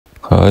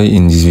Hi,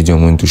 in this video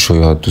I'm going to show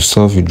you how to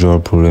solve withdrawal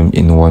problem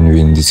in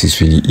OneWin. This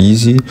is really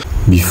easy.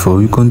 Before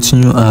we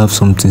continue, I have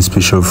something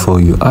special for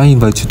you. I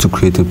invite you to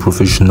create a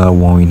professional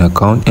OneWin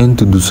account, and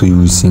to do so you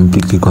will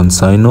simply click on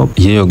sign up.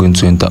 Here you're going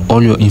to enter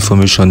all your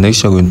information.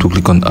 Next you're going to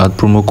click on add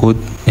promo code,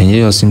 and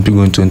here you're simply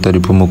going to enter the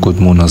promo code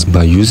MONAS.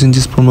 By using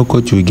this promo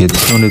code you will get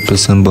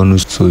 300%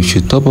 bonus. So if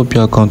you top up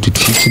your account with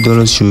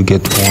 $50 you will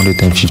get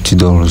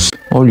 $450.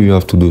 All you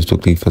have to do is to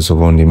click first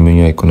of all on the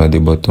menu icon at the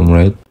bottom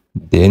right.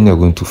 Then you're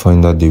going to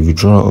find out the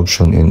withdrawal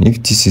option, and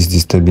if this is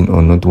disturbing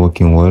or not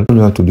working well, all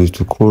you have to do is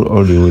to scroll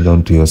all the way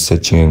down to your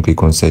searching and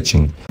click on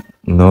searching.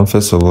 Now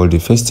first of all, the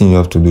first thing you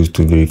have to do is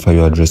to verify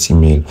your address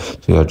email. So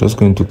you're just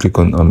going to click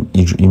on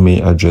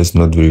email address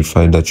not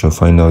verified that you'll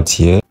find out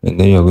here, and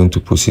then you're going to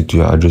proceed to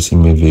your address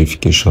email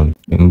verification,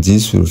 and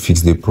this will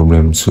fix the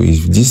problem. So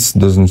if this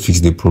doesn't fix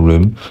the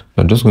problem,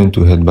 you're just going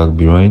to head back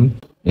behind,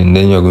 and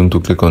then you're going to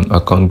click on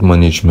account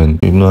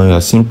management. Now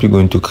you're simply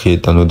going to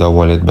create another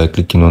wallet by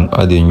clicking on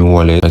add a new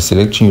wallet by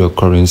selecting your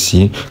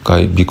currency,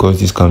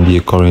 because this can be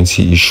a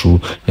currency issue,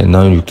 and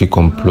now you click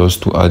on plus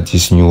to add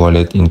this new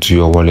wallet into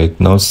your wallet.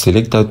 Now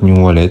select that new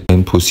wallet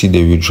and proceed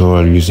the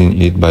withdrawal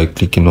using it by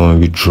clicking on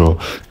withdraw.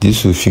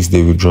 This will fix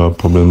the withdrawal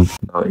problem.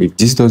 Now if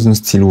this doesn't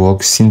still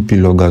work, simply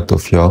log out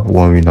of your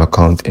OneWin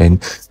account and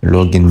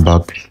log in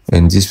back,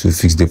 and this will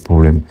fix the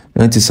problem.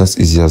 And it is as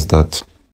easy as that.